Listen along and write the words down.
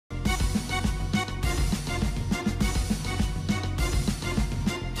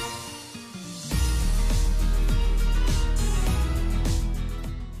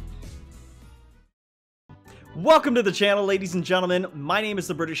Welcome to the channel, ladies and gentlemen. My name is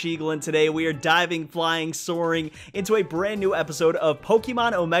the British Eagle, and today we are diving, flying, soaring into a brand new episode of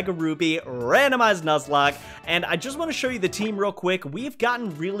Pokemon Omega Ruby Randomized Nuzlocke. And I just want to show you the team real quick. We've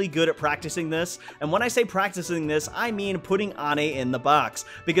gotten really good at practicing this, and when I say practicing this, I mean putting Hoenn in the box.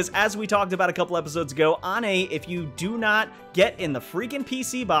 Because as we talked about a couple episodes ago, Hoenn, if you do not get in the freaking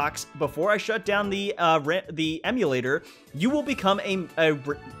PC box before I shut down the emulator, you will become a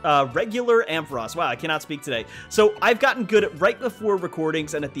regular Ampharos. Wow, I cannot speak today. So I've gotten good at right before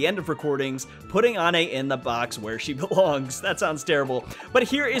recordings and at the end of recordings, putting Hoenn in the box where she belongs. That sounds terrible. But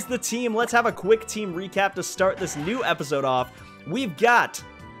here is the team. Let's have a quick team recap to start this new episode off. We've got...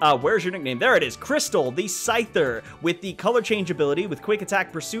 where's your nickname? There it is. Crystal, the Scyther, with the color change ability with Quick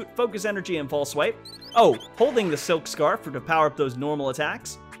Attack, Pursuit, Focus Energy, and False Swipe. Oh, holding the Silk Scarf to power up those normal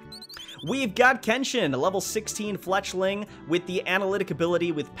attacks. We've got Kenshin, a level 16 Fletchling with the Analytic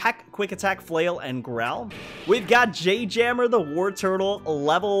ability with Peck, Quick Attack, Flail, and Growl. We've got J-Jammer, the War Turtle,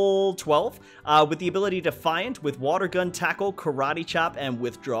 level 12, with the ability Defiant with Water Gun, Tackle, Karate Chop, and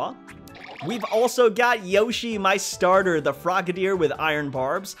Withdraw. We've also got Yoshi, my starter, the Frogadier with Iron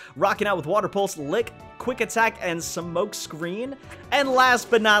Barbs, rocking out with Water Pulse, Lick, Quick Attack, and Smoke Screen. And last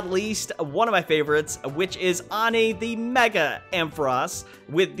but not least, one of my favorites, which is Hoenn, the Mega Ampharos,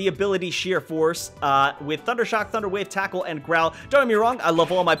 with the ability Sheer Force, with Thundershock, Thunder Wave, Tackle, and Growl. Don't get me wrong, I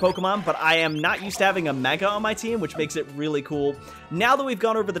love all my Pokemon, but I am not used to having a Mega on my team, which makes it really cool. Now that we've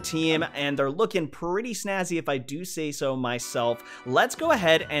gone over the team, and they're looking pretty snazzy if I do say so myself, let's go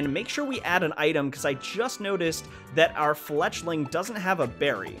ahead and make sure we add an item, because I just noticed that our Fletchling doesn't have a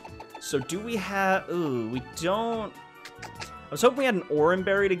berry. So do we have... Ooh, we don't... I was hoping we had an Oran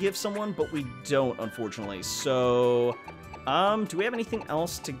Berry to give someone, but we don't, unfortunately. So, do we have anything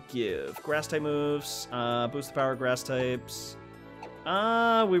else to give? Grass type moves, boost the power of grass types.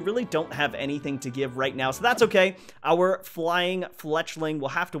 We really don't have anything to give right now, so that's okay. Our flying Fletchling will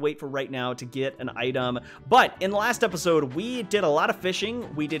have to wait for right now to get an item. But in the last episode, we did a lot of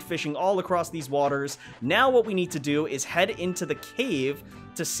fishing. We did fishing all across these waters. Now what we need to do is head into the cave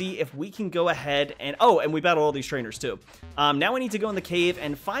to see if we can go ahead and... Oh, and we battle all these trainers too. Now we need to go in the cave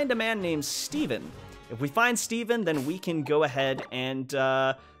and find a man named Steven. If we find Steven, then we can go ahead and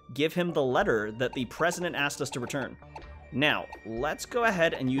give him the letter that the president asked us to return. Now, let's go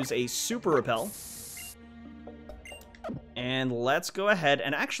ahead and use a Super Repel. And let's go ahead,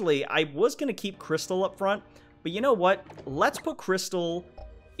 and actually, I was going to keep Crystal up front, but you know what? Let's put Crystal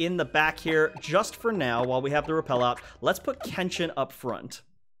in the back here just for now while we have the Repel out. Let's put Kenshin up front.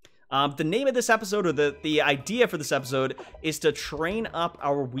 The name of this episode, or the idea for this episode, is to train up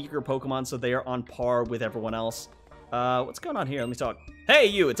our weaker Pokemon so they are on par with everyone else. What's going on here? Let me talk. Hey,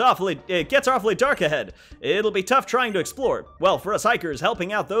 you, it gets awfully dark ahead. It'll be tough trying to explore. Well, for us hikers,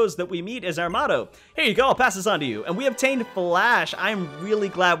 helping out those that we meet is our motto. Here you go, I'll pass this on to you. And we obtained Flash. I'm really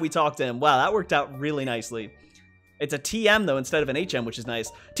glad we talked to him. Wow, that worked out really nicely. It's a TM, though, instead of an HM, which is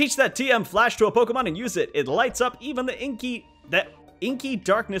nice. Teach that TM Flash to a Pokemon and use it. It lights up even the inky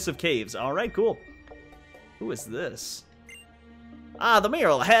darkness of caves. All right, cool. Who is this? The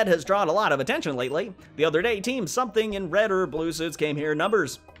mural ahead has drawn a lot of attention lately. The other day, Team Something in red or blue suits came here in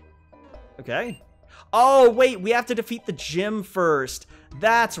numbers. Okay. Oh, wait, we have to defeat the gym first.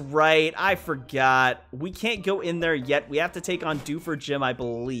 That's right, I forgot. We can't go in there yet. We have to take on Doofer Gym, I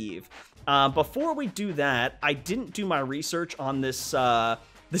believe. Before we do that, I didn't do my research on this,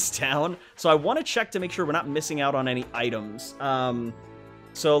 this town, so I want to check to make sure we're not missing out on any items.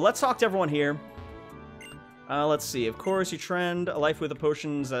 So let's talk to everyone here. Let's see. Of course, you trend a life with the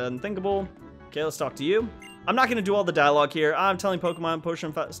potions unthinkable. Okay, let's talk to you. I'm not going to do all the dialogue here. I'm telling Pokemon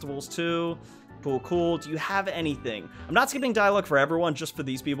potion festivals too. Cool. Do you have anything? I'm not skipping dialogue for everyone, just for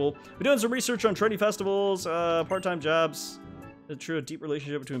these people. We're doing some research on trendy festivals, part-time jobs. A deep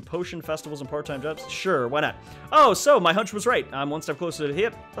relationship between potion festivals and part-time jobs? Sure, why not? Oh, so my hunch was right. I'm one step closer to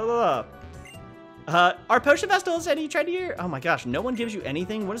hip. Are potion festivals any trendier? Oh my gosh, no one gives you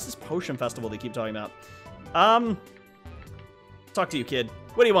anything? What is this potion festival they keep talking about? Talk to you, kid.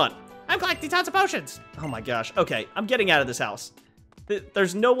 What do you want? I'm collecting tons of potions. Oh my gosh. Okay, I'm getting out of this house.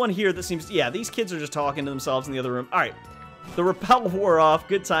 There's no one here that seems... Yeah, these kids are just talking to themselves in the other room. All right. The Repel wore off.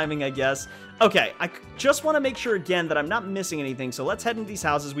 Good timing, I guess. Okay, I just want to make sure again that I'm not missing anything, so let's head into these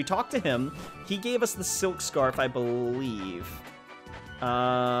houses. We talked to him. He gave us the Silk Scarf, I believe.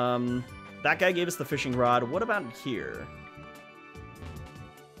 That guy gave us the fishing rod. What about here?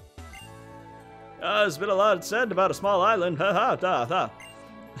 There's been a lot said about a small island. Ha ha.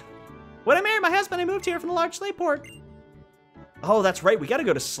 When I married my husband, I moved here from the large Slateport. Oh, that's right. We got to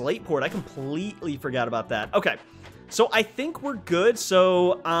go to Slateport. I completely forgot about that. Okay. So I think we're good.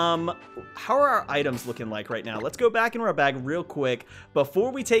 So, how are our items looking like right now? Let's go back into our bag real quick.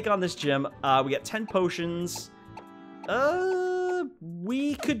 Before we take on this gym, we got 10 potions.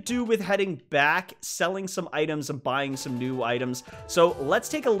 We could do with heading back, selling some items and buying some new items. So let's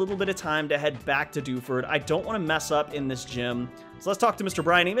take a little bit of time to head back to Dewford. I don't want to mess up in this gym. So let's talk to Mr.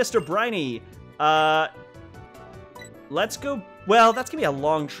 Briny. Mr. Briny, let's go. Well, that's gonna be a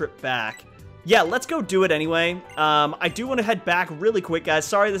long trip back. Yeah, let's go do it anyway. I do want to head back really quick, guys.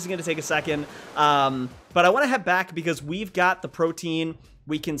 Sorry, this is gonna take a second. But I want to head back because we've got the protein.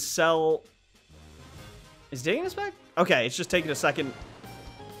 We can sell. Is dating us back? Okay, it's just taking a second.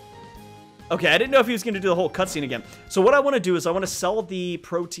 Okay, I didn't know if he was going to do the whole cutscene again. So what I want to do is I want to sell the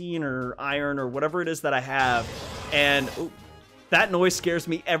protein or iron or whatever it is that I have. And ooh, that noise scares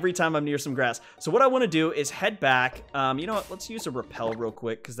me every time I'm near some grass. So what I want to do is head back. You know what? Let's use a repel real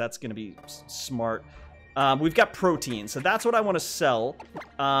quick because that's going to be smart. We've got protein. So that's what I want to sell.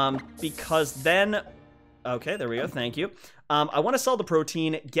 Because then... Okay, there we go. Thank you. I want to sell the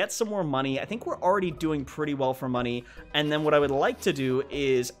protein, get some more money. I think we're already doing pretty well for money. And then what I would like to do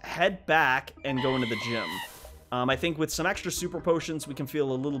is head back and go into the gym. I think with some extra super potions, we can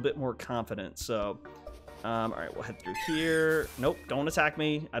feel a little bit more confident. So, all right, we'll head through here. Nope, don't attack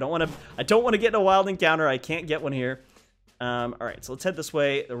me. I don't want to get in a wild encounter. I can't get one here. All right, so let's head this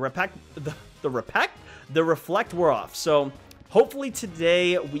way. The reflect wore off. So hopefully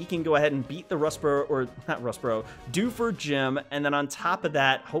today we can go ahead and beat the Dewford Gym, and then on top of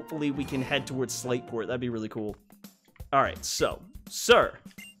that, hopefully we can head towards Slateport. That'd be really cool. All right, so, sir,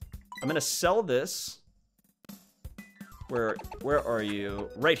 I'm gonna sell this. Where are you?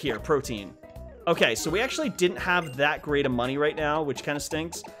 Right here, protein. Okay, so we actually didn't have that great of money right now, which kind of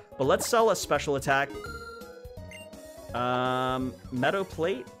stinks. But let's sell a special attack. Meadow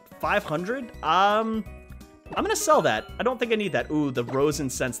plate, 500. I'm gonna sell that. I don't think I need that. Ooh, the rose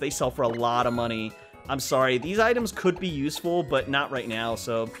incense, they sell for a lot of money. I'm sorry, these items could be useful, but not right now,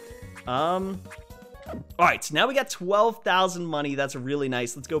 so... All right, so now we got 12,000 money. That's really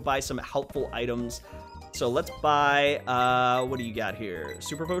nice. Let's go buy some helpful items. So let's buy, what do you got here?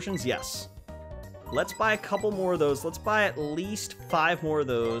 Super potions? Yes. Let's buy a couple more of those. Let's buy at least 5 more of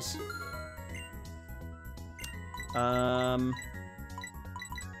those.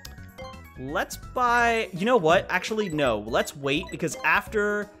 Let's buy, you know what? Actually, no. Let's wait because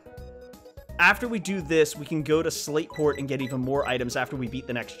after we do this, we can go to Slateport and get even more items after we beat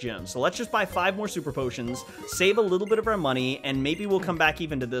the next gym. So let's just buy 5 more super potions, save a little bit of our money, and maybe we'll come back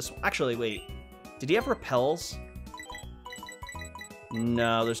even to this. Actually, wait. Did he have repels?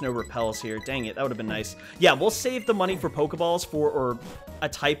 No, there's no repels here. Dang it, that would have been nice. Yeah, we'll save the money for Pokeballs or a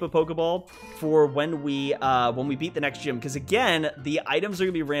type of Pokeball for when we beat the next gym. Because again, the items are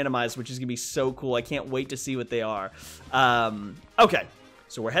gonna be randomized, which is gonna be so cool. I can't wait to see what they are. Okay,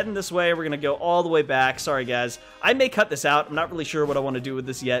 so we're heading this way. We're gonna go all the way back. Sorry, guys. I may cut this out. I'm not really sure what I want to do with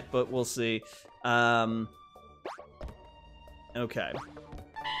this yet, but we'll see. Okay.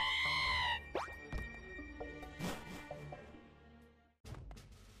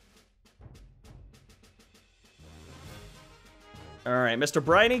 All right, Mr.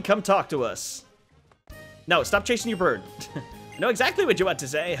 Briny, come talk to us. No, stop chasing your bird. I know exactly what you want to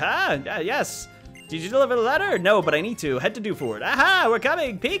say, huh? Yes. Did you deliver the letter? No, but I need to. Head to Dewford. Aha, we're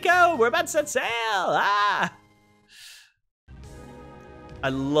coming. Pico, we're about to set sail. Ah. I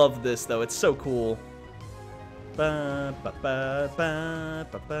love this, though. It's so cool. Ba, ba, ba, ba,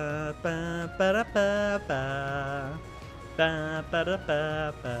 ba, ba, ba, ba, da, ba, ba. Ba, ba, da,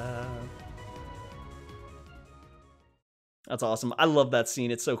 ba, ba. That's awesome. I love that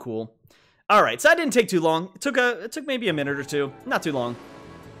scene. It's so cool. All right, so that didn't take too long. It took maybe a minute or two. Not too long.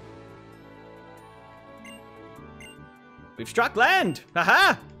 We've struck land.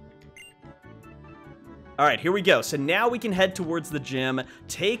 Haha. All right, here we go. So now we can head towards the gym,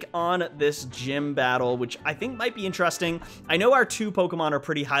 take on this gym battle, which I think might be interesting. I know our 2 Pokemon are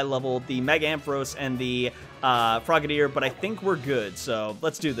pretty high level, the Mega Ampharos and the Frogadier, but I think we're good. So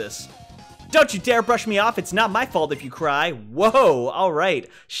let's do this. Don't you dare brush me off. It's not my fault if you cry. Whoa. All right.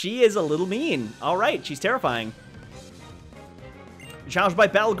 She is a little mean. All right. She's terrifying. Challenged by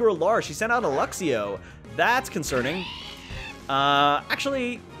Battle Girl Lar. She sent out a Luxio. That's concerning.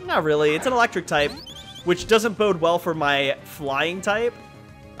 Actually, not really. It's an electric type, which doesn't bode well for my flying type,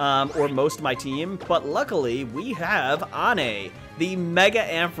 or most of my team. But luckily, we have Ane, the Mega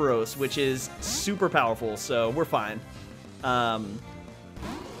Ampharos, which is super powerful. So we're fine.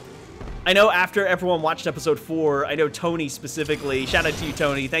 I know after everyone watched episode 4, I know Tony specifically, shout out to you,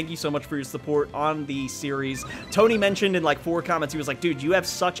 Tony, thank you so much for your support on the series. Tony mentioned in like 4 comments, he was like, dude, you have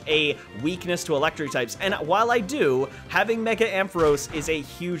such a weakness to electric types. And while I do, having Mega Ampharos is a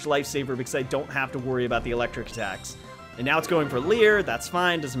huge lifesaver because I don't have to worry about the electric attacks. And now it's going for Leer, that's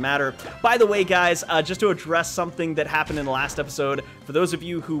fine, doesn't matter. By the way, guys, just to address something that happened in the last episode, for those of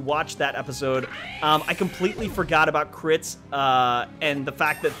you who watched that episode, I completely forgot about crits and the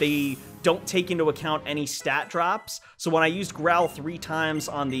fact that they don't take into account any stat drops. So when I used Growl 3 times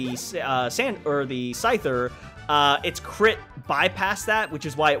on the Scyther, its crit bypassed that, which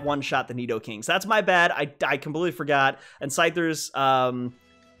is why it one-shot the Nidoking. So that's my bad, I completely forgot. And Scyther's,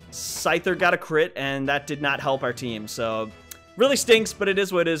 Scyther got a crit, and that did not help our team, so really stinks, but it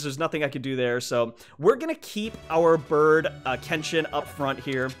is what it is. There's nothing I could do there, so we're gonna keep our bird, Kenshin, up front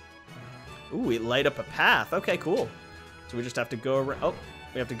here. Ooh, we light up a path. Okay, cool. So we just have to go around. Oh,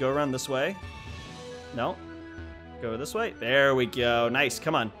 we have to go around this way. No. Go this way. There we go. Nice.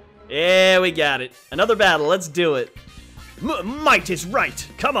 Come on. Yeah, we got it. Another battle. Let's do it. Might is right.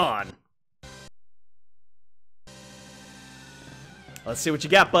 Come on. Let's see what you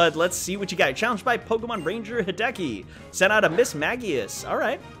got, bud. Let's see what you got. Challenged by Pokemon Ranger Hideki. Sent out a Miss Magius. All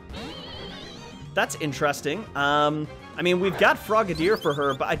right. That's interesting. I mean, we've got Frogadier for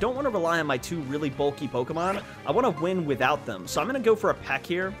her, but I don't want to rely on my 2 really bulky Pokemon. I want to win without them. So I'm going to go for a Peck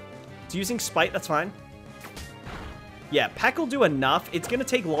here. It's using Spite. That's fine. Yeah, Peck will do enough. It's going to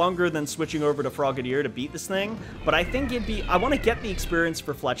take longer than switching over to Frogadier to beat this thing. But I think it'd be... I want to get the experience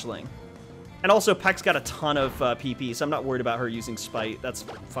for Fletchling. And also, Peck's got a ton of PP, so I'm not worried about her using Spite. That's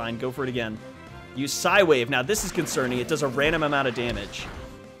fine. Go for it again. Use Psywave. Now, this is concerning. It does a random amount of damage.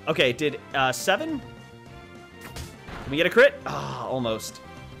 Okay, did 7? Can we get a crit? Ah, almost.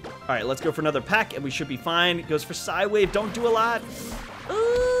 All right, let's go for another Peck, and we should be fine. It goes for Psywave. Don't do a lot.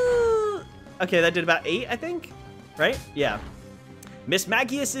 Okay, that did about 8, I think. Right? Yeah. Miss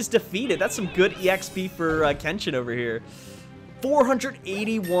Magius is defeated. That's some good EXP for Kenshin over here.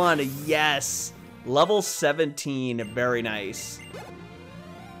 481, yes. Level 17, very nice.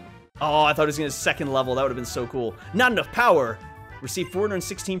 Oh, I thought he was going to second level. That would have been so cool. Not enough power. Receive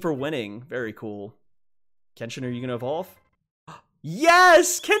 416 for winning. Very cool. Kenshin, are you going to evolve?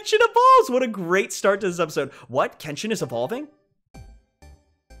 Yes! Kenshin evolves! What a great start to this episode. What? Kenshin is evolving?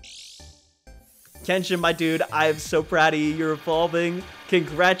 Kenshin, my dude, I'm so proud of you. You're evolving.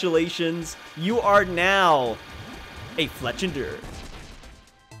 Congratulations. You are now a Fletchender.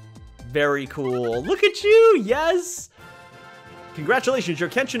 Very cool. Look at you. Yes. Congratulations. Your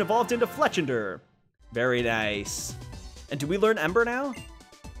Kenshin evolved into Fletchender. Very nice. And do we learn Ember now?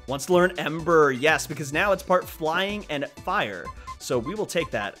 Wants to learn Ember. Yes, because now it's part flying and fire. So we will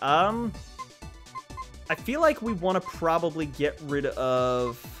take that. I feel like we want to probably get rid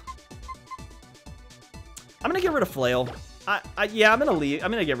of... I'm going to get rid of Flail. Yeah, I'm going to leave.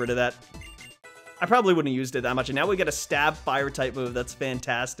 I'm going to get rid of that. I probably wouldn't have used it that much. And now we get a stab fire type move. That's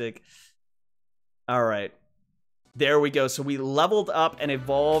fantastic. All right. There we go. So we leveled up and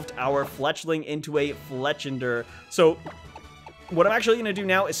evolved our Fletchling into a Fletchender. So what I'm actually going to do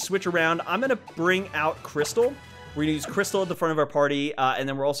now is switch around. I'm going to bring out Crystal. We're going to use Crystal at the front of our party. And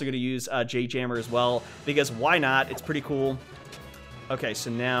then we're also going to use J-Jammer as well. Because why not? It's pretty cool. Okay, so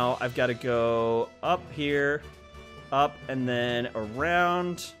now I've got to go up here. Up and then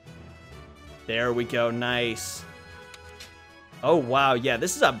around. There we go. Nice. Oh, wow. Yeah,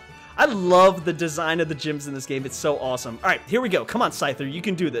 this is a... I love the design of the gyms in this game. It's so awesome. All right, here we go. Come on, Scyther. You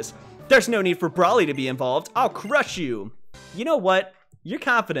can do this. There's no need for BRAWLY to be involved. I'll crush you. You know what? You're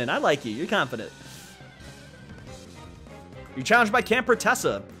confident. I like you. You're confident. You're challenged by Camper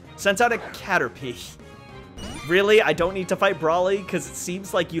Tessa. Sends out a Caterpie. Really? I don't need to fight BRAWLY? Because it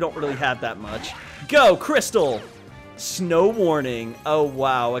seems like you don't really have that much. Go, Crystal! Snow Warning. Oh,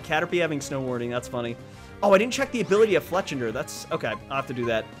 wow. A Caterpie having Snow Warning. That's funny. Oh, I didn't check the ability of Fletchender. That's... Okay, I'll have to do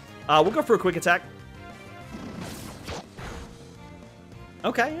that. We'll go for a quick attack.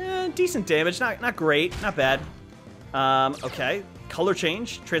 Okay, decent damage. Not great. Not bad. Okay. Color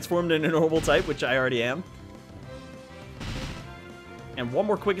change. Transformed into a normal type, which I already am. And one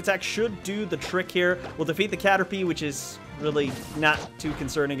more quick attack should do the trick here. We'll defeat the Caterpie, which is really not too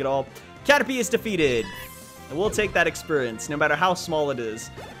concerning at all. Caterpie is defeated. And we'll take that experience, no matter how small it is.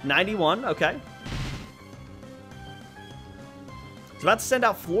 91, okay. It's about to send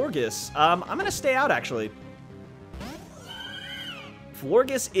out Florges. I'm going to stay out, actually.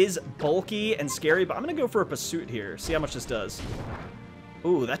 Florges is bulky and scary, but I'm going to go for a Pursuit here. See how much this does.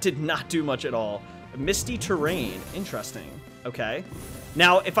 Ooh, that did not do much at all. Misty Terrain. Interesting. Okay.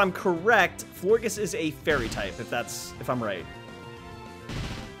 Now, if I'm correct, Florges is a fairy type, if I'm right.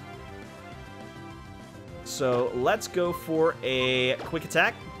 So let's go for a quick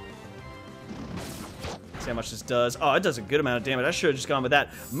attack. See how much this does. Oh, it does a good amount of damage. I should have just gone with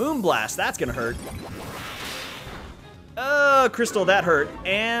that. Moonblast, that's gonna hurt. Crystal, that hurt.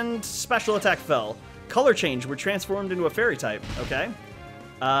 And special attack fell. Color change, we're transformed into a fairy type. Okay.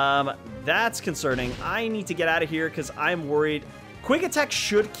 That's concerning. I need to get out of here because I'm worried. Quick attack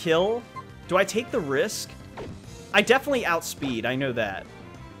should kill. Do I take the risk? I definitely outspeed, I know that.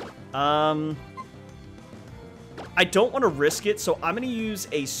 I don't want to risk it, so I'm going to use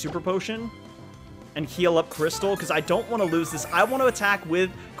a super potion and heal up Crystal, because I don't want to lose this. I want to attack with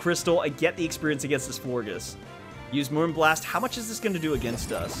Crystal and get the experience against this Florges. Use Moonblast. How much is this going to do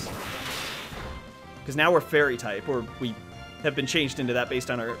against us? Because now we're Fairy type, or we have been changed into that based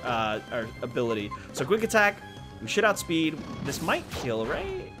on our ability. So quick attack, we should outspeed. This might kill,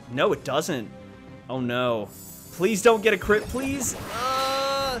 right? No, it doesn't. Oh no. Please don't get a crit, please.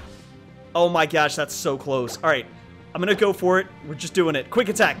 Oh my gosh, that's so close. All right, I'm going to go for it. We're just doing it. Quick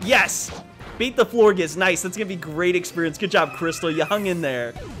attack, yes! Beat the Florges. Nice. That's going to be great experience. Good job, Crystal. You hung in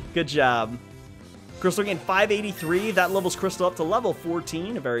there. Good job. Crystal gained 583. That levels Crystal up to level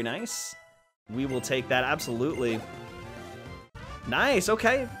 14. Very nice. We will take that. Absolutely. Nice.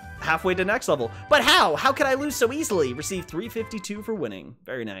 Okay. Halfway to next level. But how? How could I lose so easily? Receive 352 for winning.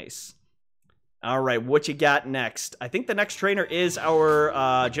 Very nice. All right. What you got next? I think the next trainer is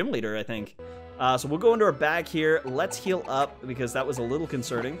our gym leader, I think. So we'll go into our bag here. Let's heal up because that was a little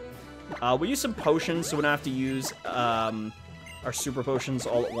concerning. We'll use some potions so we don't have to use our super potions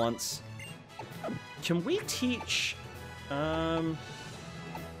all at once. Can we teach... I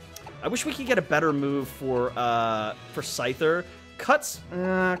wish we could get a better move for Scyther. Cut's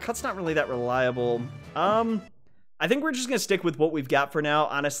not really that reliable. I think we're just going to stick with what we've got for now,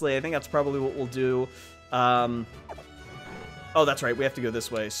 honestly. I think that's probably what we'll do. Oh, that's right. We have to go this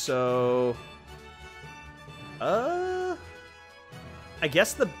way. So... I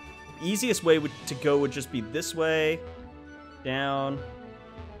guess the easiest way to go would just be this way. Down.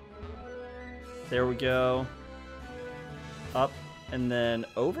 There we go. Up and then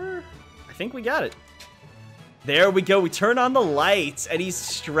over? I think we got it. There we go. We turn on the lights and he's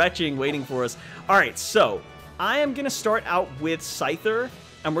stretching, waiting for us. All right, so I am going to start out with Scyther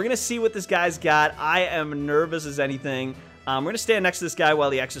and we're going to see what this guy's got. I am nervous as anything. We're going to stand next to this guy while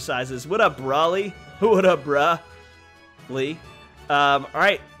he exercises. What up, BRAWLY? What up, bruh? Lee. All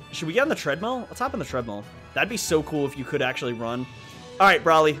right. Should we get on the treadmill? Let's hop on the treadmill. That'd be so cool if you could actually run. All right,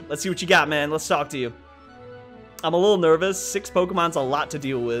 BRAWLY. Let's see what you got, man. Let's talk to you. I'm a little nervous. 6 Pokemon's a lot to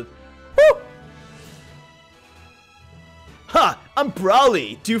deal with. Woo! Ha! I'm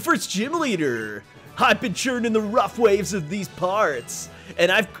BRAWLY, Dewford's gym leader. I've been churning the rough waves of these parts.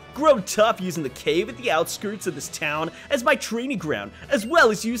 And I've grown tough using the cave at the outskirts of this town as my training ground, as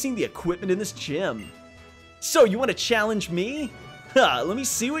well as using the equipment in this gym. So, you want to challenge me? Ha, let me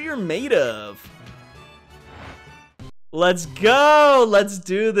see what you're made of. Let's go! Let's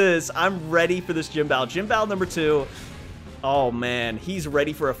do this. I'm ready for this gym battle. Gym battle number 2. Oh, man. He's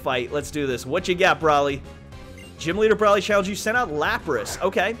ready for a fight. Let's do this. What you got, BRAWLY? Gym leader BRAWLY challenge you. Sent out Lapras.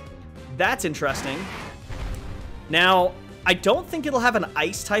 Okay. That's interesting. Now, I don't think it'll have an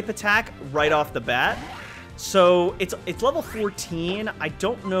ice-type attack right off the bat. So, it's level 14. I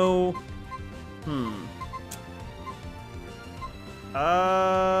don't know...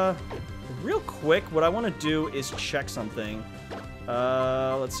 Real quick, what I want to do is check something.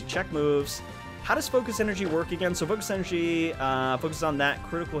 Let's see, check moves. How does Focus Energy work again? So Focus Energy, focus on that.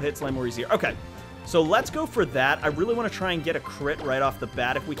 Critical hits, land more easier. Okay, so let's go for that. I really want to try and get a crit right off the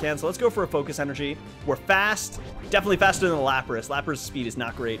bat if we can. So let's go for a Focus Energy. We're fast. Definitely faster than the Lapras. Lapras' speed is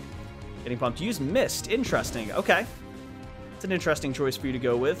not great. Getting pumped. Use Mist. Interesting. Okay. It's an interesting choice for you to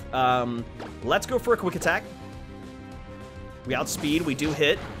go with. Let's go for a quick attack. We outspeed. We do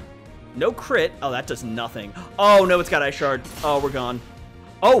hit. No crit. Oh, that does nothing. Oh, no, it's got Ice Shard. Oh, we're gone.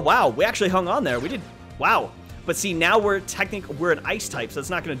 Oh, wow. We actually hung on there. We did. Wow. But see, now we're an ice type, so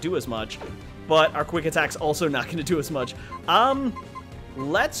it's not going to do as much. But our quick attack's also not going to do as much.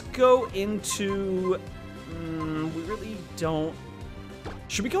 Let's go into... we really don't...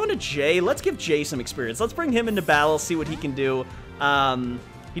 Should we go into Jay? Let's give Jay some experience. Let's bring him into battle, see what he can do.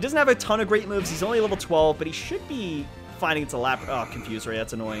 He doesn't have a ton of great moves. He's only level 12, but he should be finding it's a Lapras. Oh, confused, right?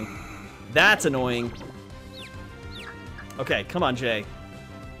 That's annoying. That's annoying. Okay, come on, Jay.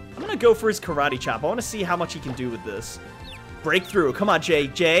 I'm going to go for his Karate Chop. I want to see how much he can do with this. Breakthrough. Come on, Jay.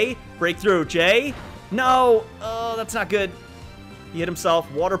 Jay. Breakthrough. Jay. No. Oh, that's not good. He hit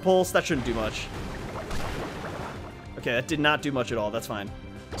himself. Water Pulse. That shouldn't do much. Okay, that did not do much at all. That's fine.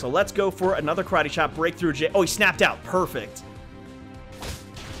 So let's go for another Karate Chop. Breakthrough, Jay. Oh, he snapped out. Perfect.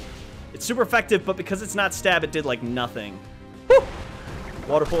 It's super effective, but because it's not stab, it did, like, nothing. Woo!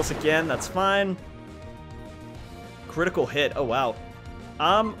 Water Pulse again, that's fine. Critical hit, oh, wow.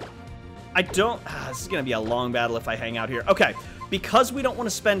 I don't... this is going to be a long battle if I hang out here. Okay, because we don't want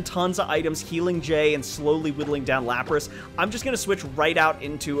to spend tons of items healing Jay and slowly whittling down Lapras, I'm just going to switch right out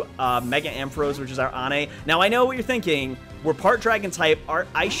into Mega Ampharos, which is our Hoenn. Now, I know what you're thinking. We're part Dragon type. Our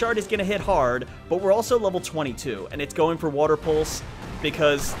Ice Shard is going to hit hard, but we're also level 22, and it's going for Water Pulse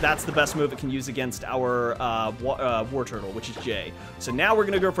because that's the best move it can use against our War Turtle, which is Jay. So now we're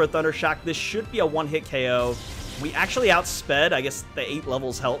going to go for a Thunder Shock. This should be a one-hit KO. We actually outsped. I guess the 8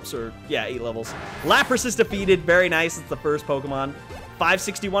 levels helps, or yeah, 8 levels. Lapras is defeated. Very nice. It's the first Pokemon.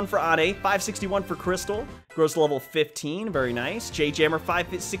 561 for Hoenn, 561 for Crystal. Grows to level 15. Very nice. J-Jammer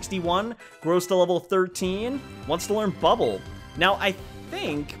 561. Grows to level 13. Wants to learn Bubble. Now, I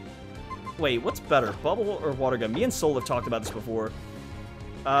think... Wait, what's better? Bubble or Water Gun? Me and Soul have talked about this before.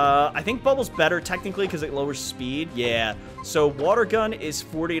 I think Bubble's better technically because it lowers speed. Yeah. So Water Gun is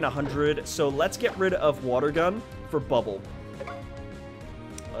 40 and 100. So let's get rid of Water Gun for Bubble.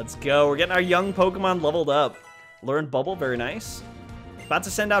 Let's go. We're getting our young Pokemon leveled up. Learn Bubble. Very nice. About to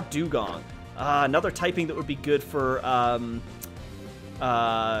send out Dugong. Another typing that would be good for Hoenn.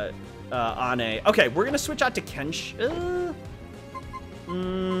 Okay, we're going to switch out to Kensh.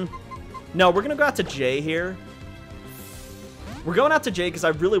 No, we're going to go out to Jay here. We're going out to Jay because I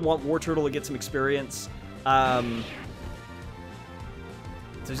really want War Turtle to get some experience. So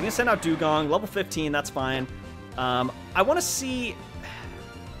he's going to send out Dugong. Level 15, that's fine. I want to see...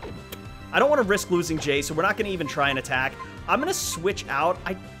 I don't want to risk losing Jay, so we're not going to even try and attack. I'm going to switch out.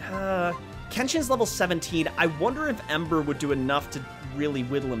 Kenshin's level 17. I wonder if Ember would do enough to really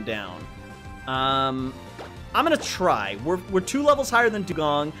whittle him down. I'm going to try. We're 2 levels higher than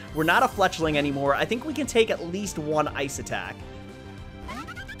Dugong. We're not a Fletchling anymore. I think we can take at least 1 ice attack.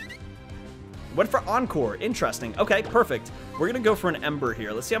 Went for Encore. Interesting. Okay, perfect. We're going to go for an Ember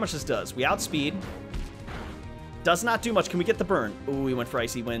here. Let's see how much this does. We outspeed. Does not do much. Can we get the burn? Ooh, we went for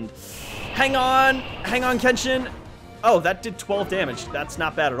Icy Wind. Hang on. Hang on, Kenshin. Oh, that did 12 damage. That's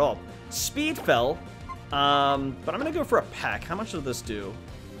not bad at all. Speed fell. But I'm going to go for a Peck. How much does this do?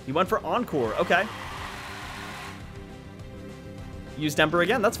 He went for Encore. Okay. Used Ember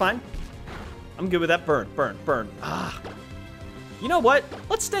again. That's fine. I'm good with that. Burn, burn, burn. You know what?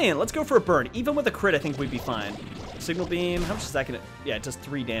 Let's stay in. Let's go for a burn. Even with a crit, I think we'd be fine. Signal Beam. How much is that gonna... Yeah, it does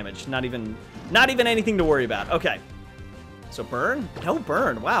 3 damage. Not even anything to worry about. Okay. So burn? No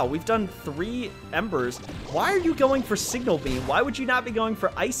burn. Wow, we've done 3 Embers. Why are you going for Signal Beam? Why would you not be going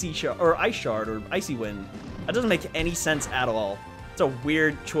for Icy Shard or Ice Shard or Icy Wind? That doesn't make any sense at all. It's a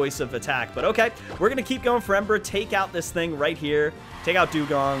weird choice of attack, but okay. We're gonna keep going for Ember. Take out this thing right here. Take out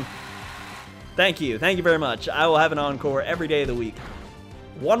Dugong. Thank you. Thank you very much. I will have an Encore every day of the week.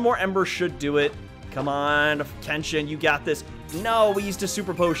 1 more Ember should do it. Come on, Kenshin, you got this. No, we used a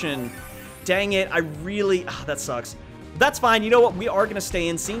Super Potion. Dang it, I really... that sucks. That's fine. You know what? We are going to stay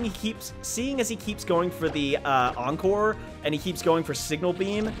in. Seeing as he keeps going for the Encore and he keeps going for Signal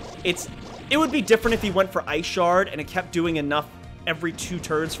Beam, it would be different if he went for Ice Shard and it kept doing enough every 2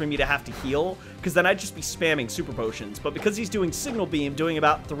 turns for me to have to heal, because then I'd just be spamming Super Potions. But because he's doing Signal Beam, doing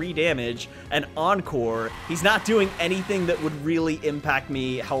about 3 damage, and Encore, he's not doing anything that would really impact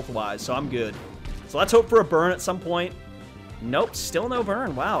me health-wise, so I'm good. So let's hope for a burn at some point. Nope, still no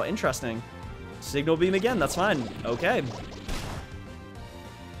burn. Wow, interesting. Signal Beam again, that's fine. Okay.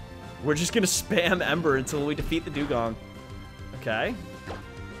 We're just gonna spam Ember until we defeat the Dugong. Okay.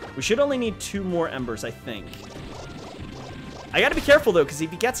 We should only need 2 more Embers, I think. I gotta be careful, though, because if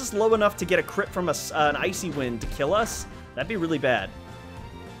he gets us low enough to get a crit from an Icy Wind to kill us, that'd be really bad.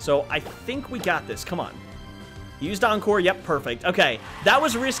 So I think we got this. Come on. Used Encore. Yep, perfect. Okay, that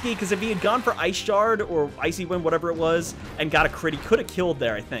was risky, because if he had gone for Ice Shard or Icy Wind, whatever it was, and got a crit, he could have killed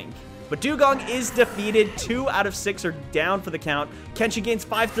there, I think. But Dugong is defeated. 2 out of 6 are down for the count. Kenshin gains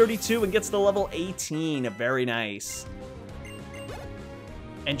 532 and gets to level 18. Very nice.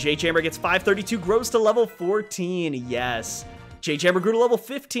 And J-Chamber gets 532, grows to level 14. Yes. J-Chamber grew to level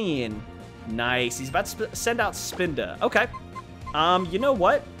 15. Nice. He's about to send out Spinda. Okay. You know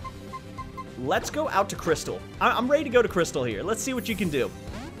what? Let's go out to Crystal. I'm ready to go to Crystal here. Let's see what you can do.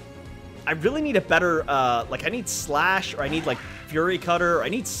 I really need a better, like, I need Slash, or I need, like, Fury Cutter, or I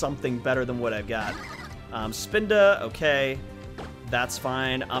need something better than what I've got. Spinda, okay. That's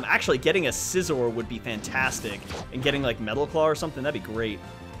fine. Actually, getting a Scizor would be fantastic. And getting, like, Metal Claw or something, that'd be great.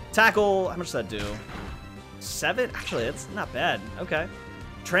 Tackle, how much does that do? 7? Actually, that's not bad. Okay.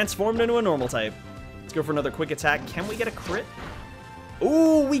 Transformed into a normal type. Let's go for another quick attack. Can we get a crit?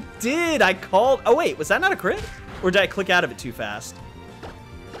 Ooh, we did! I called... Oh, wait, was that not a crit? Or did I click out of it too fast?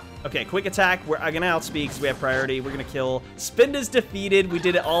 Okay, quick attack. We're going to outspeed because we have priority. We're going to kill. Spin is defeated. We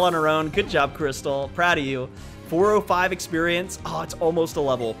did it all on our own. Good job, Crystal. Proud of you. 405 experience. Oh, it's almost a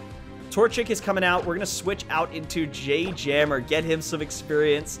level. Torchic is coming out. We're going to switch out into J-Jammer. Get him some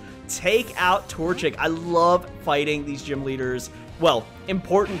experience. Take out Torchic. I love fighting these gym leaders. Well,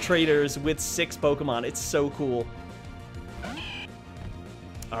 important traders with 6 Pokemon. It's so cool.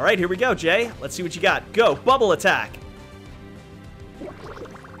 All right, here we go, Jay. Let's see what you got. Go. Bubble attack.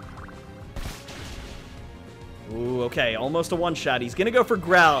 Ooh, okay. Almost a one-shot. He's going to go for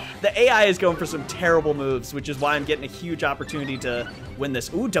Growl. The AI is going for some terrible moves, which is why I'm getting a huge opportunity to win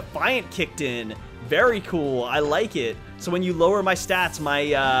this. Ooh, Defiant kicked in. Very cool. I like it. So when you lower my stats,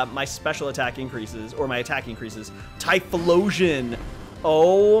 my special attack increases, or my attack increases. Typhlosion.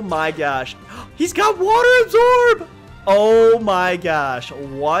 Oh my gosh. He's got Water Absorb. Oh my gosh.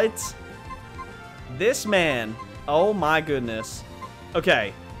 What? This man. Oh my goodness.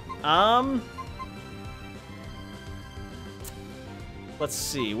 Okay. Let's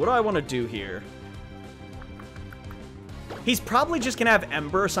see. What do I want to do here? He's probably just going to have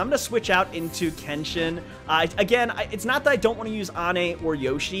Ember, so I'm going to switch out into Kenshin. Again, it's not that I don't want to use Ane or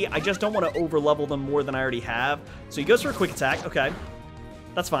Yoshi. I just don't want to overlevel them more than I already have. So he goes for a quick attack. Okay.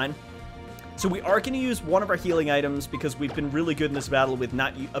 That's fine. So we are going to use one of our healing items because we've been really good in this battle with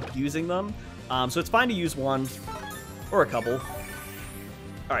not abusing them. So it's fine to use one or a couple.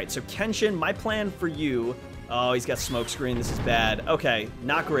 All right, so Kenshin, my plan for you... Oh, he's got Smokescreen. This is bad. Okay,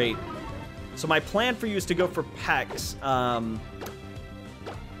 not great. So my plan for you is to go for Pex.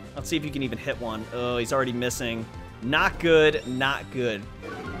 Let's see if you can even hit one. Oh, he's already missing. Not good, not good.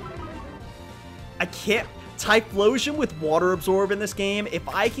 I can't... Typhlosion with Water Absorb in this game. If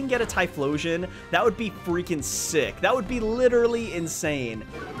I can get a Typhlosion, that would be freaking sick. That would be literally insane.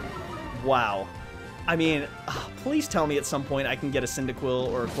 Wow. I mean, please tell me at some point I can get a Cyndaquil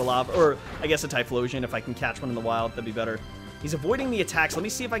or a Quilava, or I guess a Typhlosion if I can catch one in the wild. That'd be better. He's avoiding the attacks. Let me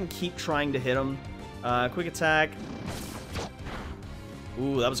see if I can keep trying to hit him. Quick attack.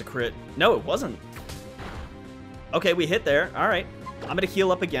 Ooh, that was a crit. No, it wasn't. Okay, we hit there. All right. I'm going to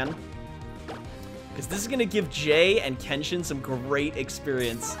heal up again. Because this is going to give Jay and Kenshin some great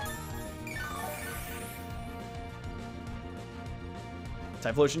experience.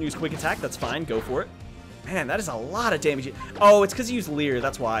 Typhlosion used quick attack. That's fine. Go for it. Man, that is a lot of damage. Oh, it's because he used Leer.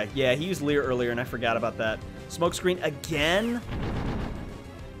 That's why. Yeah, he used Leer earlier, and I forgot about that. Smokescreen again.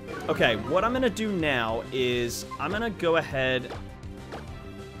 Okay, what I'm going to do now is I'm going to go ahead.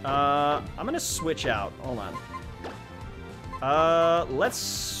 I'm going to switch out. Hold on.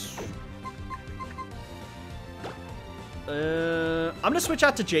 Let's... I'm going to switch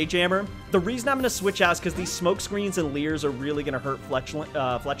out to J-Jammer. The reason I'm going to switch out is because these smoke screens and Leers are really going to hurt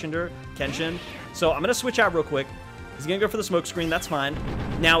Fletchinder, Kenshin. So I'm going to switch out real quick. He's going to go for the smoke screen. That's fine.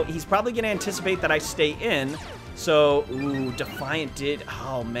 Now, he's probably going to anticipate that I stay in. So, ooh, Defiant did.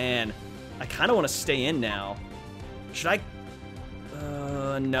 Oh, man. I kind of want to stay in now. Should I?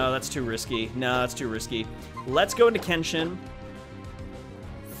 No, that's too risky. No, that's too risky. Let's go into Kenshin.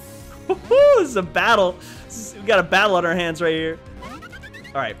 This is a battle. We've got a battle on our hands right here.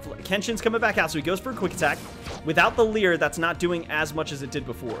 All right, Kenshin's coming back out, so he goes for a quick attack. Without the Leer, that's not doing as much as it did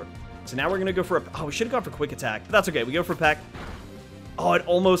before. So now we're going to go for a... Oh, we should have gone for quick attack, but that's okay. We go for Peck. Oh, it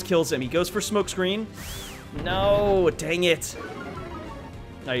almost kills him. He goes for smoke screen. No, dang it.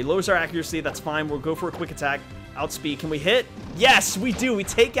 Now he lowers our accuracy. That's fine. We'll go for a quick attack. Outspeed. Can we hit? Yes, we do. We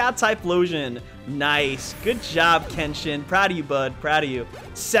take out Typhlosion. Nice. Good job, Kenshin. Proud of you, bud. Proud of you.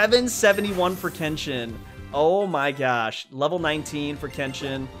 771 for Kenshin. Oh my gosh. Level 19 for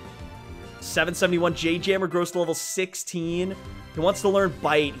Kenshin. 771. J-Jammer grows to level 16. He wants to learn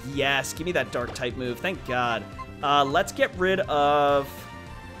Bite. Yes. Give me that dark type move. Thank God. Let's get rid of...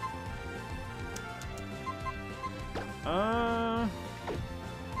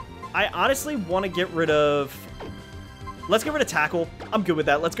 I honestly want to get rid of... Let's get rid of Tackle. I'm good with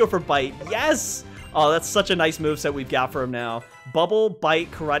that. Let's go for Bite. Yes! Oh, that's such a nice moveset we've got for him now. Bubble,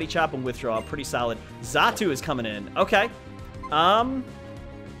 Bite, Karate Chop, and Withdraw. Pretty solid. Xatu is coming in. Okay. I'm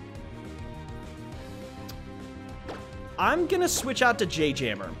going to switch out to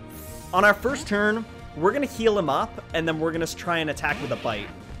J-Jammer. On our first turn, we're going to heal him up, and then we're going to try and attack with a Bite.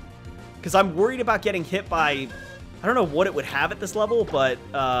 Because I'm worried about getting hit by... I don't know what it would have at this level, but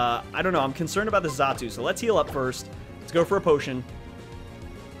I don't know. I'm concerned about the Xatu, so let's heal up first. Let's go for a potion.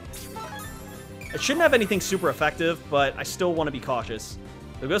 It shouldn't have anything super effective, but I still want to be cautious.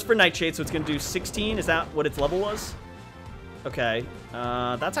 So it goes for Nightshade, so it's going to do 16. Is that what its level was? Okay.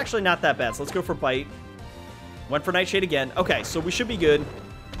 That's actually not that bad, so let's go for Bite. Went for Nightshade again. Okay, so we should be good.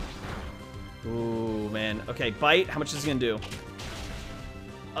 Ooh, man. Okay, Bite. How much is it going to do?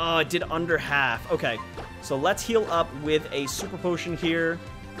 Oh, it did under half. Okay, so let's heal up with a super potion here.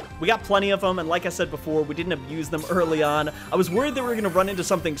 We got plenty of them, and like I said before, we didn't abuse them early on. I was worried that we were going to run into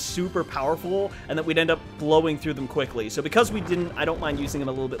something super powerful and that we'd end up blowing through them quickly. So because we didn't, I don't mind using them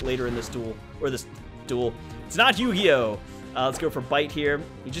a little bit later in this duel. Or this duel. It's not Yu-Gi-Oh! Let's go for Bite here.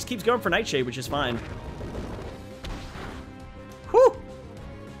 He just keeps going for Nightshade, which is fine. Whew!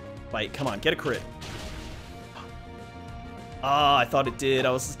 Bite, come on, get a crit. Ah, I thought it did.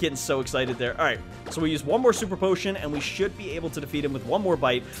 I was getting so excited there. All right, so we use one more super potion, and we should be able to defeat him with one more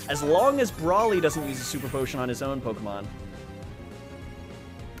bite, as long as BRAWLY doesn't use a super potion on his own Pokemon.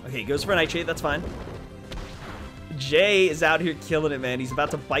 Okay, he goes for a Nightshade. That's fine. Jay is out here killing it, man. He's about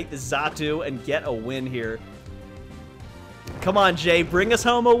to bite the Xatu and get a win here. Come on, Jay. Bring us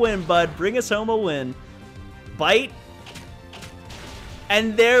home a win, bud. Bring us home a win. Bite.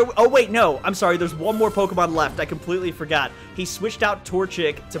 And there, oh wait, no, I'm sorry, there's one more Pokemon left. I completely forgot. He switched out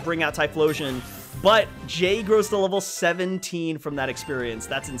Torchic to bring out Typhlosion, but Jay grows to level 17 from that experience.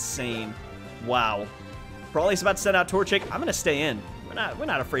 That's insane. Wow. BRAWLY's about to send out Torchic. I'm gonna stay in. We're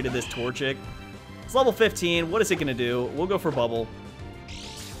not afraid of this Torchic. It's level 15. What is it gonna do? We'll go for Bubble.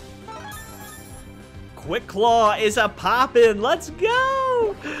 Quick Claw is a poppin'. Let's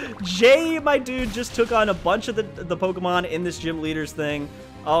go! Jay, my dude, just took on a bunch of the Pokemon in this gym leaders thing.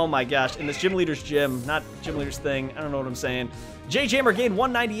 Oh my gosh, in this gym leaders gym, not gym leaders thing. I don't know what I'm saying. Jay Jammer gained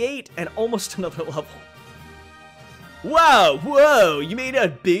 198 and almost another level. Wow, whoa, you made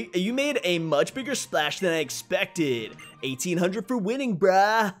a much bigger splash than I expected. 1800 for winning,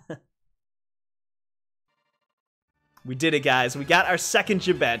 brah. We did it, guys. We got our second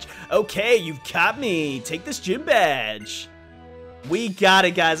gym badge. Okay, you've caught me. Take this gym badge. We got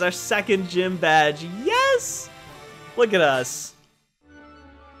it, guys. Our second gym badge. Yes! Look at us.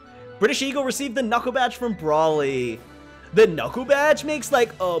 British Eagle received the Knuckle Badge from BRAWLY. The Knuckle Badge makes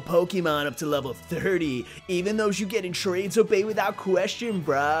like all Pokemon up to level 30. Even those you get in trades obey without question,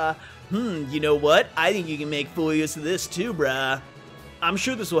 brah. You know what? I think you can make full use of this too, brah. I'm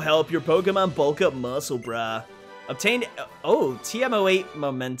sure this will help your Pokemon bulk up muscle, brah. Obtained, oh, TM08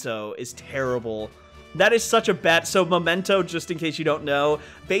 Memento is terrible. That is such a bad, so Memento, just in case you don't know,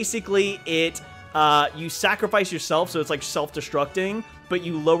 basically it, you sacrifice yourself, so it's like self-destructing, but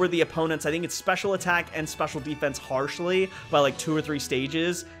you lower the opponent's, I think it's special attack and special defense harshly by like 2 or 3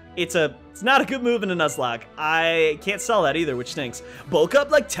 stages. It's not a good move in a Nuzlocke. I can't sell that either, which stinks. Bulk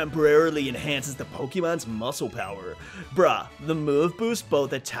up like temporarily enhances the Pokemon's muscle power. Bruh, the move boosts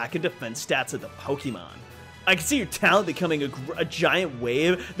both attack and defense stats of the Pokemon. I can see your talent becoming a giant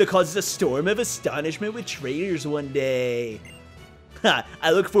wave that causes a storm of astonishment with traders one day. Ha,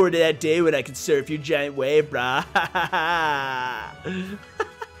 I look forward to that day when I can surf your giant wave, brah.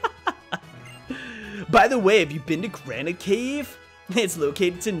 By the way, have you been to Granite Cave? It's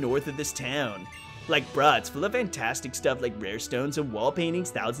located to north of this town. Like, bruh, it's full of fantastic stuff like rare stones and wall paintings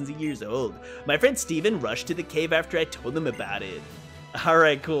thousands of years old. My friend Steven rushed to the cave after I told him about it.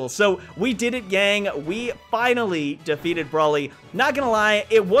 Alright, cool. So, we did it, gang. We finally defeated BRAWLY. Not gonna lie,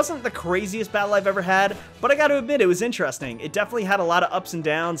 it wasn't the craziest battle I've ever had, but I gotta admit, it was interesting. It definitely had a lot of ups and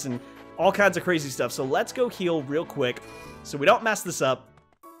downs and all kinds of crazy stuff. So, let's go heal real quick so we don't mess this up.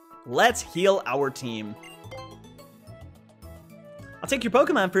 Let's heal our team. I'll take your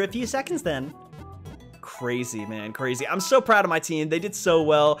Pokemon for a few seconds then. Crazy, man, crazy. I'm so proud of my team. They did so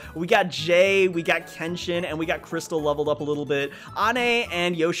well. We got Jay, we got Kenshin, and we got Crystal leveled up a little bit. Anne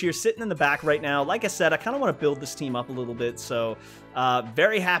and Yoshi are sitting in the back right now. Like I said, I kind of want to build this team up a little bit, so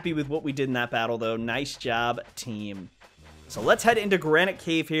very happy with what we did in that battle, though. Nice job, team. So let's head into Granite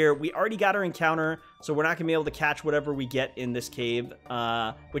Cave here. We already got our encounter, so we're not going to be able to catch whatever we get in this cave,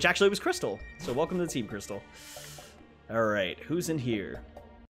 which actually was Crystal. So welcome to the team, Crystal. All right, who's in here?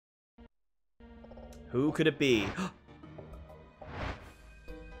 Who could it be?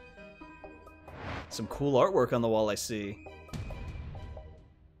 Some cool artwork on the wall, I see.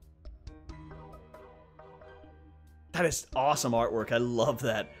 That is awesome artwork. I love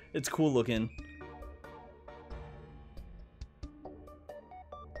that. It's cool looking.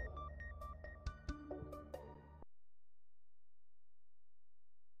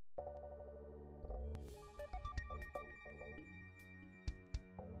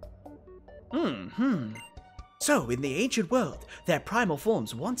 So, in the ancient world, their primal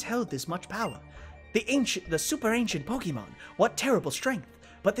forms once held this much power. The super ancient Pokemon, what terrible strength.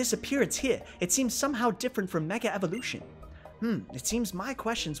 But this appearance here, it seems somehow different from Mega Evolution. It seems my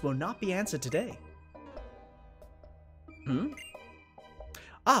questions will not be answered today.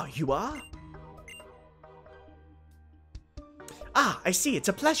 Ah, you are? Ah, I see, it's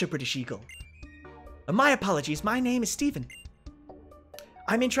a pleasure, British Eagle. My apologies, my name is Steven.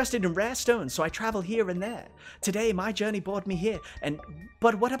 I'm interested in rare stones, so I travel here and there. Today, my journey brought me here,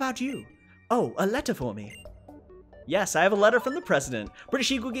 but what about you? Oh, a letter for me. Yes, I have a letter from the president.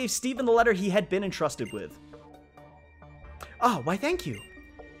 British Eagle gave Stephen the letter he had been entrusted with. Oh, why thank you.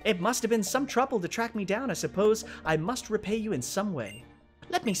 It must have been some trouble to track me down. I suppose I must repay you in some way.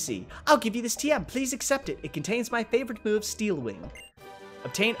 Let me see. I'll give you this TM. Please accept it. It contains my favorite move, Steel Wing.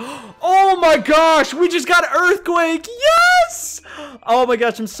 Obtain. Oh my gosh, we just got Earthquake. Yes! Oh my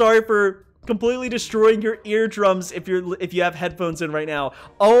gosh, I'm sorry for completely destroying your eardrums if you have headphones in right now.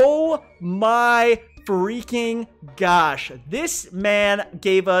 Oh my freaking gosh. This man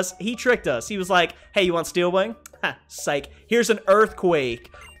gave us, he tricked us. He was like, hey, you want Steel Wing? Ha, psych. Here's an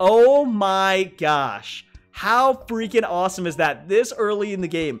Earthquake. Oh my gosh. How freaking awesome is that this early in the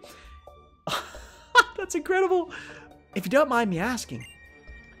game? That's incredible. If you don't mind me asking,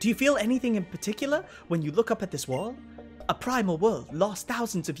 do you feel anything in particular when you look up at this wall? A primal world lost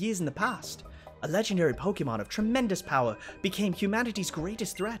thousands of years in the past. A legendary Pokemon of tremendous power became humanity's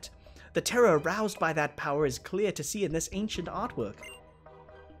greatest threat. The terror aroused by that power is clear to see in this ancient artwork.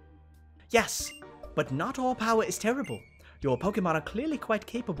 Yes, but not all power is terrible. Your Pokemon are clearly quite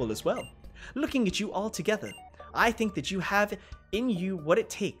capable as well. Looking at you all together, I think that you have in you what it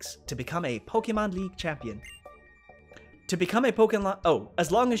takes to become a Pokemon League champion. To become a Pokemon... Oh,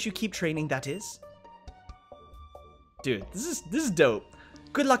 as long as you keep training, that is. Dude, this is dope.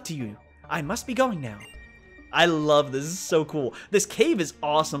 Good luck to you. I must be going now. I love this. This is so cool. This cave is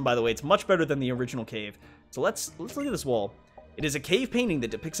awesome, by the way. It's much better than the original cave. So let's look at this wall. It is a cave painting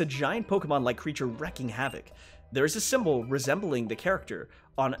that depicts a giant Pokemon-like creature wreaking havoc. There is a symbol resembling the character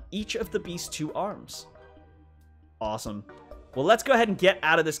on each of the beast's 2 arms. Awesome. Well, let's go ahead and get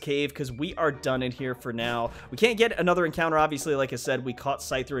out of this cave because we are done in here for now. We can't get another encounter, obviously. Like I said, we caught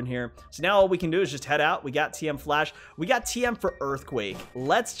Scyther in here. So now all we can do is just head out. We got TM Flash. We got TM for Earthquake.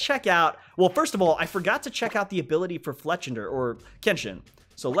 Let's check out... Well, first of all, I forgot to check out the ability for Fletchinder or Kenshin.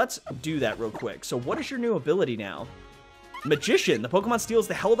 So let's do that real quick. So what is your new ability now? Magician. The Pokemon steals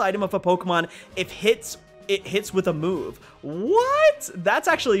the held item of a Pokemon if it hits with a move. What? That's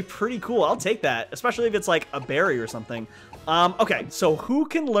actually pretty cool. I'll take that, especially if it's like a berry or something. Okay, so who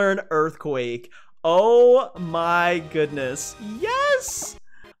can learn Earthquake? Oh my goodness. Yes!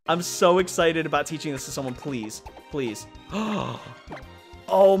 I'm so excited about teaching this to someone. Please, please.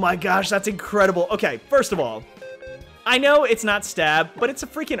 Oh my gosh, that's incredible. Okay, first of all, I know it's not Stab, but it's a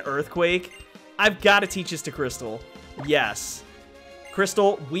freaking Earthquake. I've got to teach this to Crystal. Yes.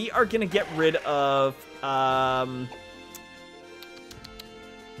 Crystal, we are going to get rid of...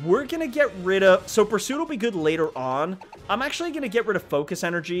 we're going to get rid of... So Pursuit will be good later on. I'm actually going to get rid of Focus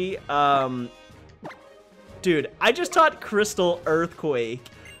Energy. Dude, I just taught Crystal Earthquake.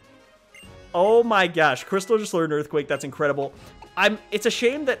 Oh my gosh. Crystal just learned Earthquake. That's incredible. It's a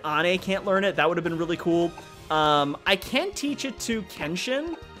shame that Ane can't learn it. That would have been really cool. I can teach it to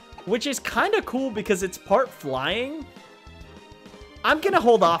Kenshin, which is kind of cool because it's part flying. I'm going to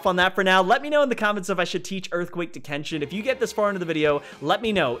hold off on that for now. Let me know in the comments if I should teach Earthquake to Kenshin. If you get this far into the video, let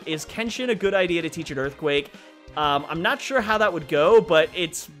me know. Is Kenshin a good idea to teach an Earthquake? I'm not sure how that would go, but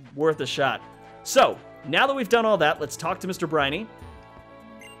it's worth a shot. So, now that we've done all that, let's talk to Mr. Briny.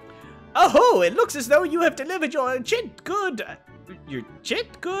 Oh, it looks as though you have delivered your chit good. Your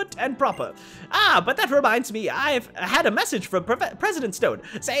chit good and proper. Ah, but that reminds me, I've had a message from President Stone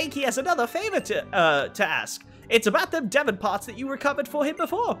saying he has another favor to ask. It's about them Devon parts that you recovered for him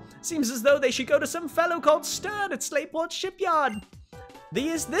before. Seems as though they should go to some fellow called Stern at Slateport Shipyard.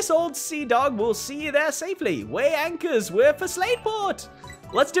 This old sea dog will see you there safely. Weigh anchors, we're for Slateport.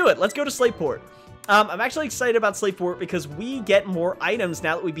 Let's do it. Let's go to Slateport. I'm actually excited about Slateport because we get more items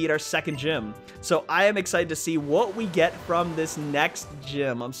now that we beat our second gym. So I am excited to see what we get from this next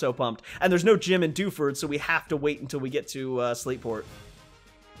gym. I'm so pumped. And there's no gym in Dewford, so we have to wait until we get to Slateport.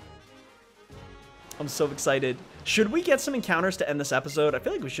 I'm so excited. Should we get some encounters to end this episode? I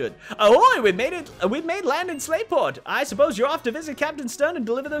feel like we should. Ahoy, we made it. We've made land in Slateport. I suppose you're off to visit Captain Stern and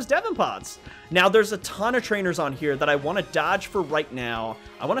deliver those Devon pods. Now, there's a ton of trainers on here that I want to dodge for right now.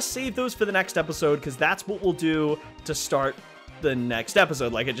 I want to save those for the next episode because that's what we'll do to start the next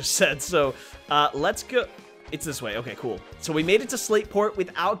episode, like I just said. So, let's go. It's this way. Okay, cool. So we made it to Slateport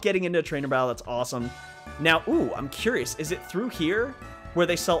without getting into a trainer battle. That's awesome. Now, ooh, I'm curious. Is it through here where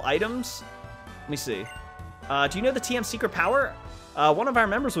they sell items? Let me see. Do you know the TM secret power? One of our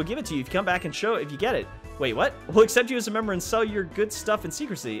members will give it to you if you come back and show it if you get it. Wait, what? We'll accept you as a member and sell your good stuff in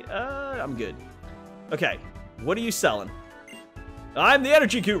secrecy. I'm good. Okay, what are you selling? I'm the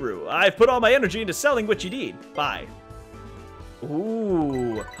Energy Guru. I've put all my energy into selling what you need. Bye.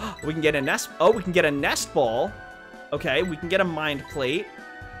 Ooh, we can get a nest. Oh, we can get a nest ball. Okay, we can get a mind plate.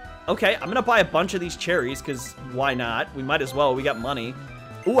 Okay, I'm gonna buy a bunch of these cherries, because why not? We might as well. We got money.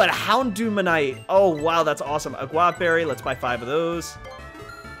 Ooh, a Houndoomite. Oh, wow, that's awesome. A guava berry. Let's buy 5 of those.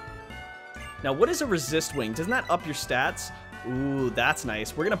 Now, what is a resist wing? Doesn't that up your stats? Ooh, that's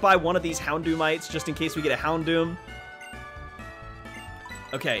nice. We're gonna buy one of these Houndoomites just in case we get a Houndoom.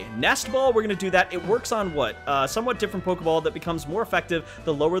 Okay, Nest Ball, we're gonna do that. It works on what? Somewhat different Pokeball that becomes more effective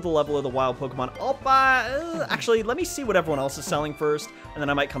the lower the level of the wild Pokemon. I'll buy... actually, let me see what everyone else is selling first, and then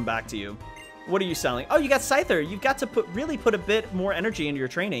I might come back to you. What are you selling? Oh, you got Scyther. You've got to really put a bit more energy into your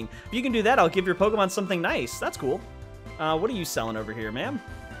training. If you can do that, I'll give your Pokemon something nice. That's cool. What are you selling over here, ma'am?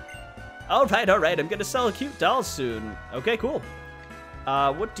 All right. I'm gonna sell a cute doll soon. Okay, cool.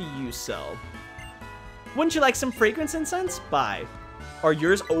 What do you sell? Wouldn't you like some fragrance incense? Buy. Are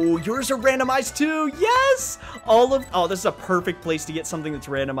yours? Oh, yours are randomized too. Yes. Oh, this is a perfect place to get something that's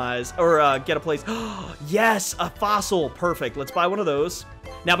randomized, or get a place. Yes, a fossil. Perfect. Let's buy one of those.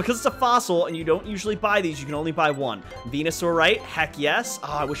 Now, because it's a fossil and you don't usually buy these, you can only buy one. Venusaur, right? Heck yes.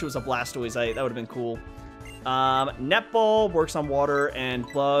 Oh, I wish it was a Blastoise. That would have been cool. Netball works on water and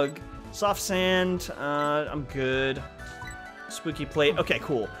bug. Soft sand. I'm good. Spooky plate. Okay,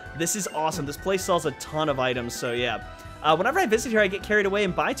 cool. This is awesome. This place sells a ton of items, so yeah. Whenever I visit here, I get carried away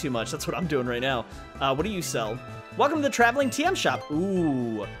and buy too much. That's what I'm doing right now. What do you sell? Welcome to the Traveling TM Shop.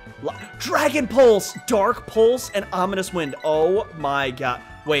 Ooh. Dragon Pulse, Dark Pulse, and Ominous Wind. Oh my god.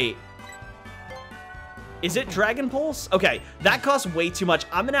 Wait. Is it Dragon Pulse? Okay, that costs way too much.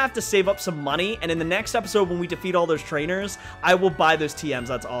 I'm gonna have to save up some money, and in the next episode, when we defeat all those trainers, I will buy those TMs.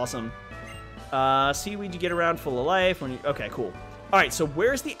 That's awesome. Seaweed you get around full of life. Okay, cool. All right, so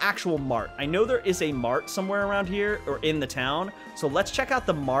where's the actual mart? I know there is a mart somewhere around here or in the town. So let's check out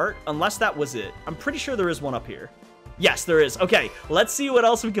the mart, unless that was it. I'm pretty sure there is one up here. Yes, there is. Okay, let's see what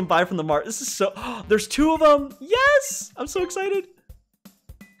else we can buy from the mart. This is so... there's 2 of them. Yes! I'm so excited.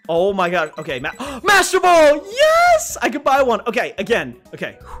 Oh my god. Okay, Master Ball! Yes! I can buy one. Okay, again.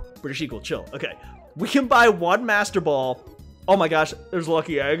 Okay, British Eagle, chill. Okay, we can buy 1 Master Ball. Oh my gosh, there's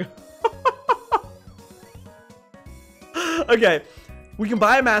Lucky Egg. Okay. We can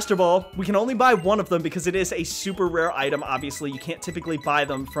buy a Master Ball. We can only buy 1 of them because it is a super rare item. Obviously, you can't typically buy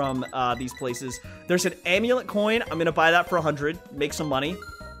them from these places. There's an Amulet Coin. I'm going to buy that for 100. Make some money.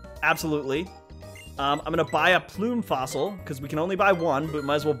 Absolutely. I'm going to buy a Plume Fossil because we can only buy 1, but we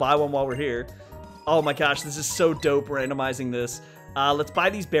might as well buy one while we're here. Oh my gosh, this is so dope randomizing this. Let's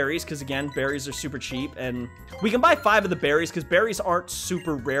buy these berries because, again, berries are super cheap. And we can buy 5 of the berries because berries aren't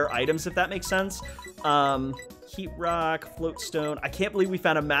super rare items, if that makes sense. Heat Rock, Floatstone. I can't believe we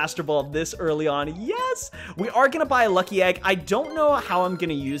found a Master Ball this early on. Yes! We are going to buy a Lucky Egg. I don't know how I'm going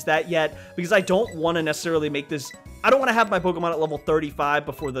to use that yet because I don't want to necessarily make this... I don't want to have my Pokemon at level 35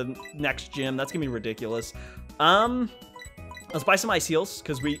 before the next gym. That's going to be ridiculous. Let's buy some Ice Heals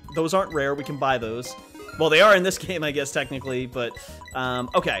because those aren't rare. We can buy those. Well, they are in this game, I guess, technically, but...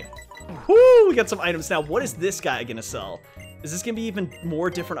 okay. Whoo! We got some items. Now, what is this guy going to sell? Is this going to be even more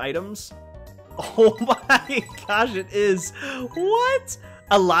different items? Oh my gosh, it is. What?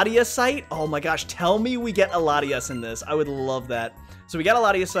 A Latiasite? Oh my gosh, tell me we get a Latias in this. I would love that. So we got a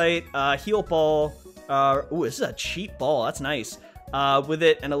Latiasite, Heal Ball. Ooh, this is a cheap ball. That's nice. With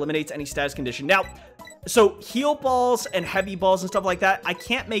it, and eliminates any status condition. Now, so Heal Balls and Heavy Balls and stuff like that, I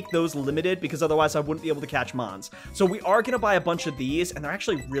can't make those limited because otherwise I wouldn't be able to catch Mons. So we are going to buy a bunch of these, and they're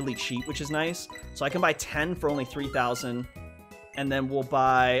actually really cheap, which is nice. So I can buy 10 for only 3,000. And then we'll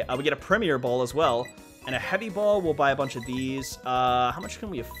buy, we get a Premier Ball as well. And a Heavy Ball, we'll buy a bunch of these. How much can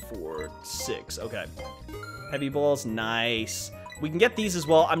we afford? 6, okay. Heavy Balls, nice. We can get these as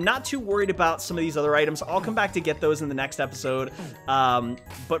well. I'm not too worried about some of these other items. I'll come back to get those in the next episode.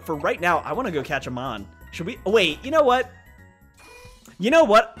 But for right now, I want to go catch a Mon. Should we? Oh, wait, you know what? You know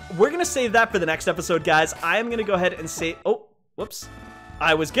what? We're going to save that for the next episode, guys. I am going to go ahead and save... Oh, whoops.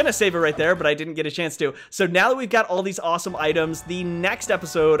 I was gonna save it right there, but I didn't get a chance to. So now that we've got all these awesome items, the next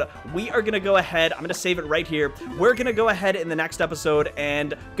episode, we are gonna go ahead, I'm gonna save it right here. We're gonna go ahead in the next episode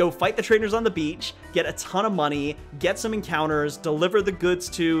and go fight the trainers on the beach, get a ton of money, get some encounters, deliver the goods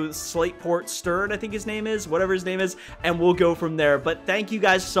to Slateport Stern, I think his name is, whatever his name is, and we'll go from there. But thank you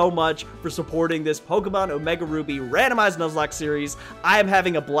guys so much for supporting this Pokemon Omega Ruby Randomized Nuzlocke series. I am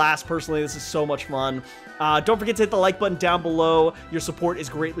having a blast personally. This is so much fun. Don't forget to hit the like button down below. Your support is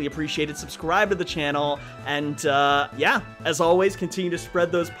greatly appreciated. Subscribe to the channel. And yeah, as always, continue to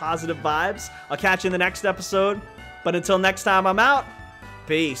spread those positive vibes. I'll catch you in the next episode. But until next time, I'm out.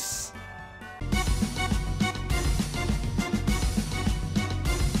 Peace.